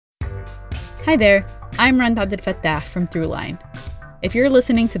Hi there, I'm Randa Abdel-Fattah from Throughline. If you're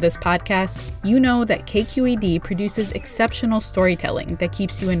listening to this podcast, you know that KQED produces exceptional storytelling that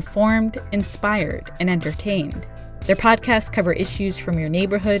keeps you informed, inspired, and entertained. Their podcasts cover issues from your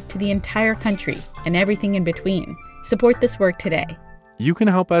neighborhood to the entire country and everything in between. Support this work today. You can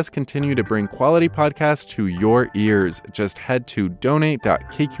help us continue to bring quality podcasts to your ears. Just head to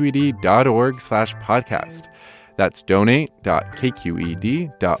donate.kqed.org/podcast. That's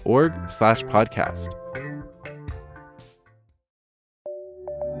donate.kqed.org/podcast.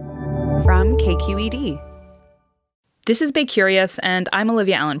 From KQED. This is Bay Curious, and I'm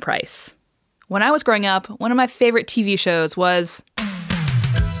Olivia Allen Price. When I was growing up, one of my favorite TV shows was...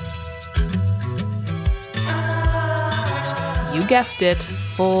 you guessed it,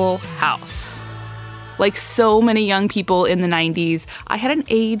 Full House. Like so many young people in the 90s, I had an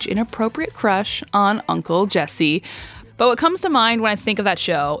age-inappropriate crush on Uncle Jesse. But what comes to mind when I think of that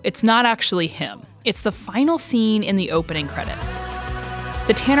show, it's not actually him. It's the final scene in the opening credits.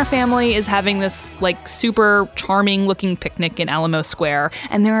 The Tanner family is having this, super charming-looking picnic in Alamo Square,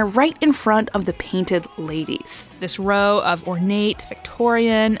 and they're right in front of the Painted Ladies, this row of ornate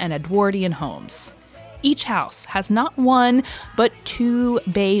Victorian and Edwardian homes. Each house has not one, but two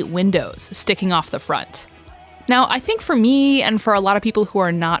bay windows sticking off the front. Now, I think for me and for a lot of people who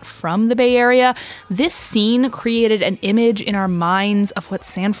are not from the Bay Area, this scene created an image in our minds of what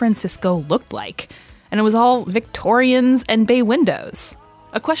San Francisco looked like. And it was all Victorians and bay windows.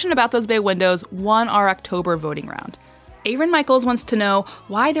 A question about those bay windows won our October voting round. Aaron Michaels wants to know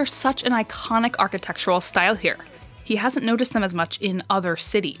why there's such an iconic architectural style here. He hasn't noticed them as much in other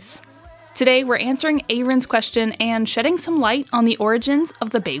cities. Today, we're answering Aaron's question and shedding some light on the origins of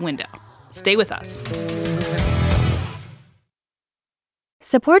the bay window. Stay with us.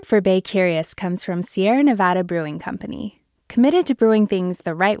 Support for Bay Curious comes from Sierra Nevada Brewing Company, committed to brewing things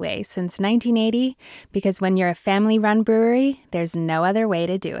the right way since 1980, because when you're a family-run brewery, there's no other way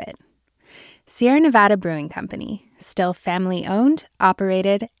to do it. Sierra Nevada Brewing Company, still family-owned,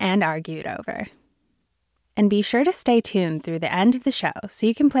 operated, and argued over. And be sure to stay tuned through the end of the show so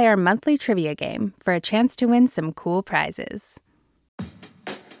you can play our monthly trivia game for a chance to win some cool prizes.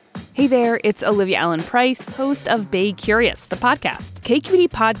 Hey there, it's Olivia Allen Price, host of Bay Curious, the podcast.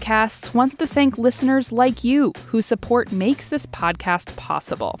 KQED Podcasts wants to thank listeners like you whose support makes this podcast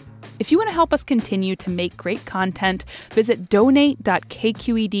possible. If you want to help us continue to make great content, visit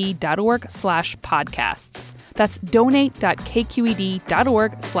donate.kqed.org/podcasts. That's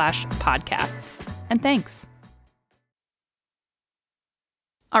donate.kqed.org/podcasts. And thanks.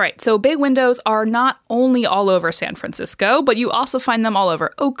 All right, so bay windows are not only all over San Francisco, but you also find them all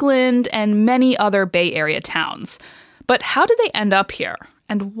over Oakland and many other Bay Area towns. But how did they end up here,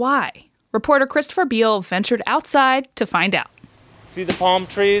 and why? Reporter Christopher Beale ventured outside to find out. See the palm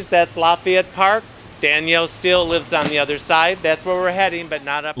trees? That's Lafayette Park. Danielle Steele lives on the other side. That's where we're heading, but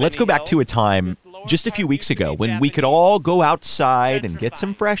not up. Let's go back to a time just a few weeks ago when we could all go outside and get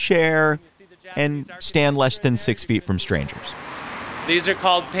some fresh air and stand less than 6 feet from strangers. These are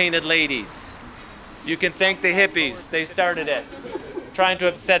called Painted Ladies. You can thank the hippies. They started it, trying to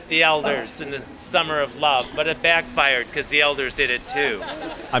upset the elders in the summer of love, but it backfired because the elders did it too.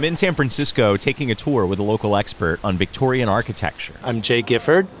 I'm in San Francisco taking a tour with a local expert on Victorian architecture. I'm Jay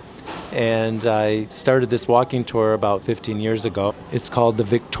Gifford, and I started this walking tour about 15 years ago. It's called the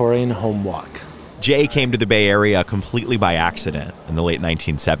Victorian Home Walk. Jay came to the Bay Area completely by accident in the late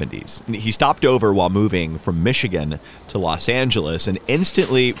 1970s. He stopped over while moving from Michigan to Los Angeles and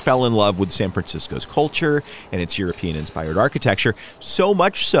instantly fell in love with San Francisco's culture and its European-inspired architecture, so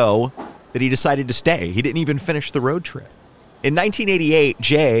much so that he decided to stay. He didn't even finish the road trip. In 1988,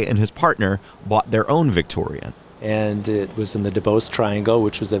 Jay and his partner bought their own Victorian. And it was in the DuBose Triangle,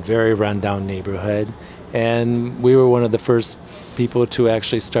 which was a very rundown neighborhood. And we were one of the first people to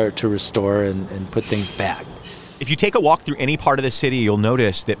actually start to restore and put things back. If you take a walk through any part of the city, you'll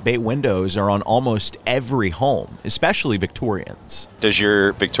notice that bay windows are on almost every home, especially Victorians. Does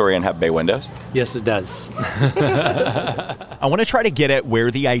your Victorian have bay windows? Yes, it does. I want to try to get at where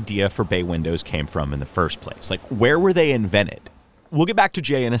the idea for bay windows came from in the first place. Where were they invented? We'll get back to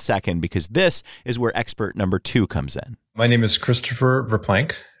Jay in a second because this is where expert number 2 comes in. My name is Christopher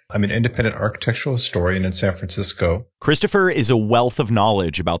Verplank. I'm an independent architectural historian in San Francisco. Christopher is a wealth of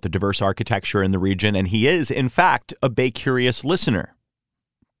knowledge about the diverse architecture in the region, and he is, in fact, a Bay Curious listener.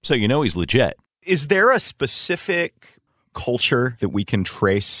 So you know he's legit. Is there a specific culture that we can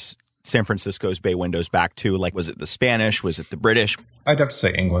trace San Francisco's bay windows back to? Was it the Spanish? Was it the British? I'd have to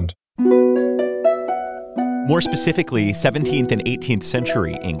say England. More specifically, 17th and 18th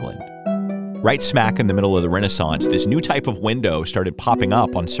century England. Right smack in the middle of the Renaissance, this new type of window started popping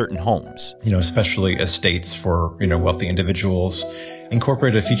up on certain homes. Especially estates for, wealthy individuals,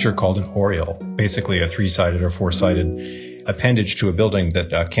 incorporated a feature called an oriel, basically a 3-sided or 4-sided appendage to a building that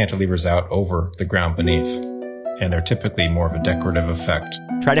cantilevers out over the ground beneath. And they're typically more of a decorative effect.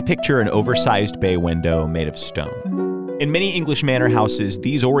 Try to picture an oversized bay window made of stone. In many English manor houses,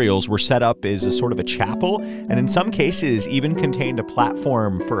 these oriels were set up as a sort of a chapel, and in some cases even contained a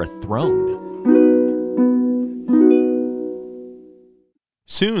platform for a throne.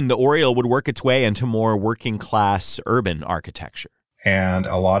 Soon, the oriel would work its way into more working-class urban architecture. And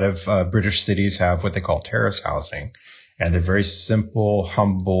a lot of British cities have what they call terrace housing. And they're very simple,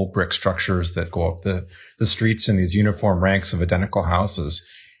 humble brick structures that go up the streets in these uniform ranks of identical houses.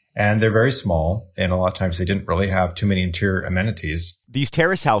 And they're very small, and a lot of times they didn't really have too many interior amenities. These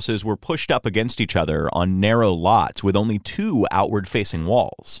terrace houses were pushed up against each other on narrow lots with only 2 outward-facing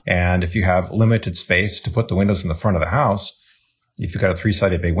walls. And if you have limited space to put the windows in the front of the house, if you've got a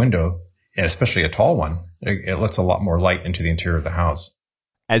 3-sided bay window, and especially a tall one, it lets a lot more light into the interior of the house.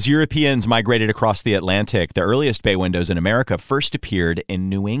 As Europeans migrated across the Atlantic, the earliest bay windows in America first appeared in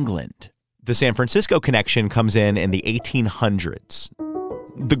New England. The San Francisco connection comes in the 1800s.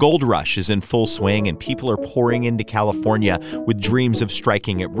 The gold rush is in full swing, and people are pouring into California with dreams of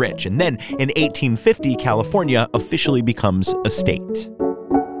striking it rich. And then in 1850, California officially becomes a state.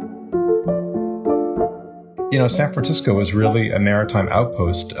 San Francisco was really a maritime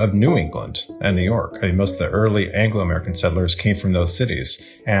outpost of New England and New York. Most of the early Anglo-American settlers came from those cities.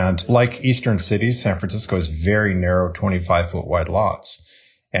 And like eastern cities, San Francisco is very narrow, 25-foot wide lots.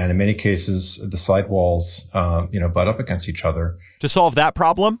 And in many cases, the side walls, butt up against each other. To solve that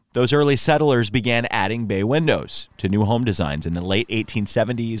problem, those early settlers began adding bay windows to new home designs in the late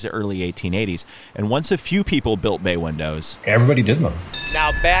 1870s, early 1880s. And once a few people built bay windows, everybody did them.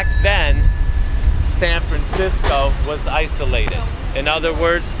 Now, back then, San Francisco was isolated. In other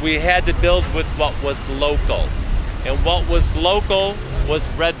words, we had to build with what was local. And what was local was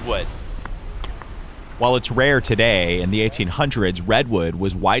redwood. While it's rare today, in the 1800s, redwood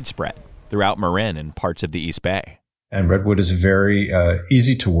was widespread throughout Marin and parts of the East Bay. And redwood is very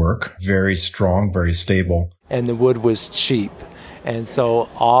easy to work, very strong, very stable. And the wood was cheap. And so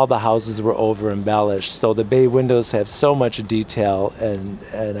all the houses were over-embellished. So the bay windows have so much detail, and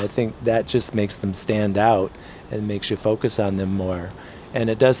I think that just makes them stand out and makes you focus on them more. And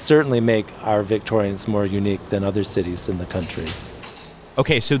it does certainly make our Victorians more unique than other cities in the country.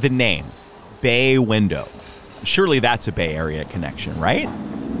 Okay, so the name, Bay Window. Surely that's a Bay Area connection, right?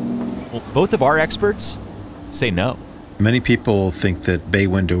 Well, both of our experts say no. Many people think that Bay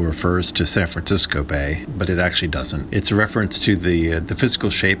Window refers to San Francisco Bay, but it actually doesn't. It's a reference to the physical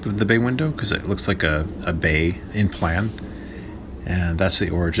shape of the bay window because it looks like a bay in plan, and that's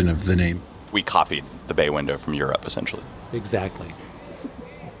the origin of the name. We copied the bay window from Europe, essentially. Exactly.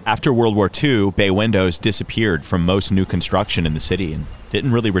 After World War II, bay windows disappeared from most new construction in the city and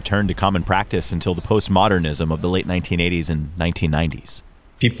didn't really return to common practice until the postmodernism of the late 1980s and 1990s.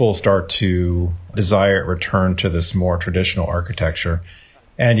 People start to desire a return to this more traditional architecture.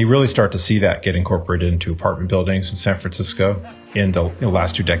 And you really start to see that get incorporated into apartment buildings in San Francisco in the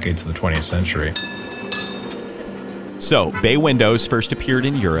last 2 decades of the 20th century. So, bay windows first appeared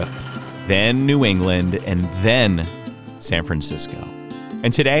in Europe, then New England, and then San Francisco.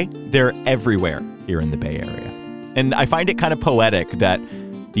 And today, they're everywhere here in the Bay Area. And I find it kind of poetic that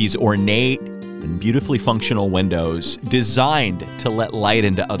these ornate and beautifully functional windows designed to let light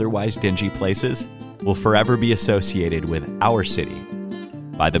into otherwise dingy places will forever be associated with our city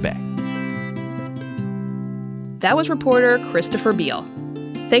by the Bay. That was reporter Christopher Beale.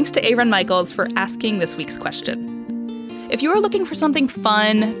 Thanks to Aaron Michaels for asking this week's question. If you are looking for something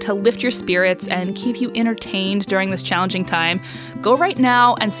fun to lift your spirits and keep you entertained during this challenging time, go right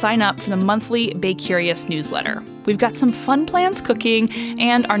now and sign up for the monthly Bay Curious newsletter. We've got some fun plans cooking,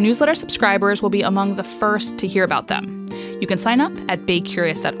 and our newsletter subscribers will be among the first to hear about them. You can sign up at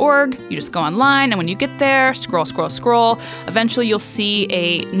baycurious.org. You just go online, and when you get there, scroll. Eventually, you'll see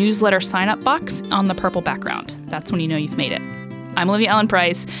a newsletter sign-up box on the purple background. That's when you know you've made it. I'm Olivia Allen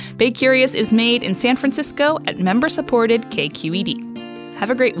Price. Bay Curious is made in San Francisco at member-supported KQED. Have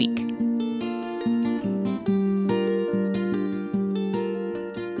a great week.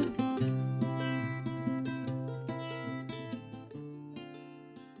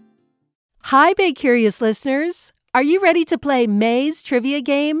 Hi, Bay Curious listeners. Are you ready to play May's trivia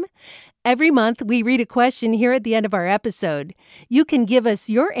game? Every month, we read a question here at the end of our episode. You can give us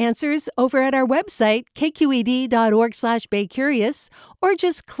your answers over at our website, kqed.org/BayCurious, or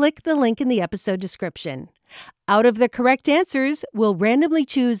just click the link in the episode description. Out of the correct answers, we'll randomly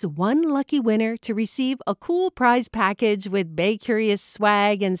choose one lucky winner to receive a cool prize package with Bay Curious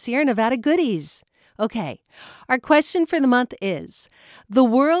swag and Sierra Nevada goodies. Okay, our question for the month is, the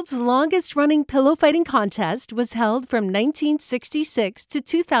world's longest-running pillow fighting contest was held from 1966 to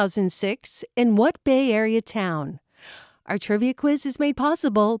 2006 in what Bay Area town? Our trivia quiz is made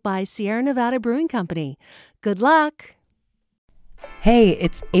possible by Sierra Nevada Brewing Company. Good luck! Hey,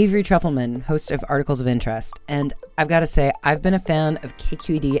 it's Avery Trufelman, host of Articles of Interest, and I've got to say, I've been a fan of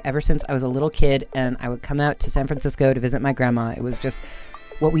KQED ever since I was a little kid, and I would come out to San Francisco to visit my grandma. It was just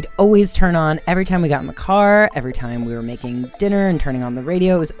what we'd always turn on every time we got in the car, every time we were making dinner and turning on the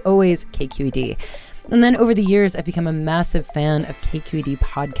radio. It was always KQED. And then over the years, I've become a massive fan of KQED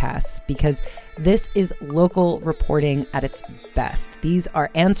podcasts because this is local reporting at its best. These are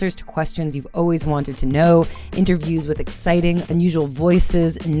answers to questions you've always wanted to know, interviews with exciting, unusual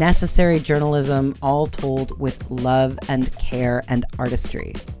voices, necessary journalism, all told with love and care and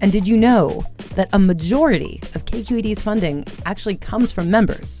artistry. And did you know that a majority of KQED's funding actually comes from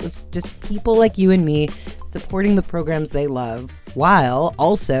members? It's just people like you and me supporting the programs they love, while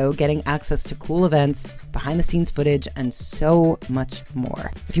also getting access to cool events, behind-the-scenes footage, and so much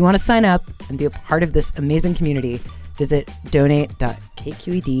more. If you want to sign up and be a part of this amazing community, visit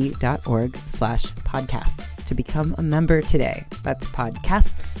donate.kqed.org/podcasts to become a member today. That's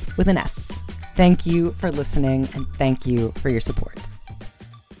podcasts with an S. Thank you for listening, and thank you for your support.